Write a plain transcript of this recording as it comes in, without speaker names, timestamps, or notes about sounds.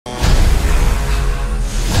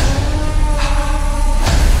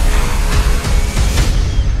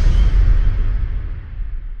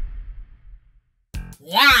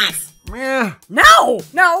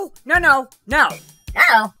No, no, no, no.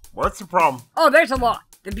 Uh-oh. What's the problem? Oh, there's a lot.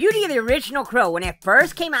 The beauty of the original Crow when it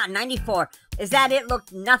first came out in '94 is that it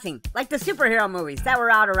looked nothing like the superhero movies that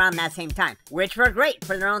were out around that same time, which were great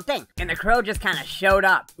for their own thing. And the Crow just kind of showed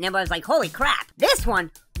up. And everybody was like, holy crap. This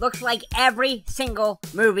one looks like every single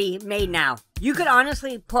movie made now. You could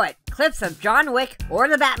honestly put clips of John Wick or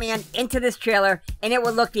the Batman into this trailer and it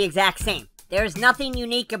would look the exact same. There's nothing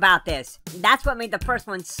unique about this. That's what made the first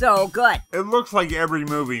one so good. It looks like every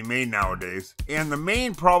movie made nowadays. And the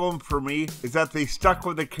main problem for me is that they stuck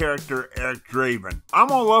with the character Eric Draven.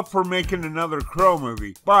 I'm all up for making another Crow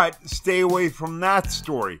movie, but stay away from that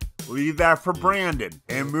story. Leave that for Brandon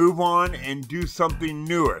and move on and do something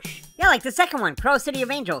newish. Yeah, like the second one, Crow City of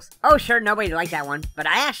Angels. Oh, sure, nobody liked that one, but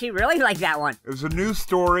I actually really like that one. It was a new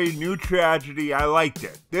story, new tragedy. I liked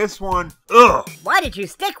it. This one, ugh. Why did you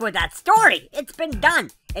stick with that story? It's been done,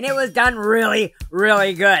 and it was done really,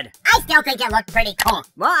 really good. I still think it looked pretty cool.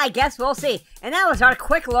 Well, I guess we'll see. And that was our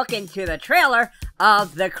quick look into the trailer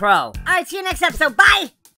of The Crow. All right, see you next episode. Bye!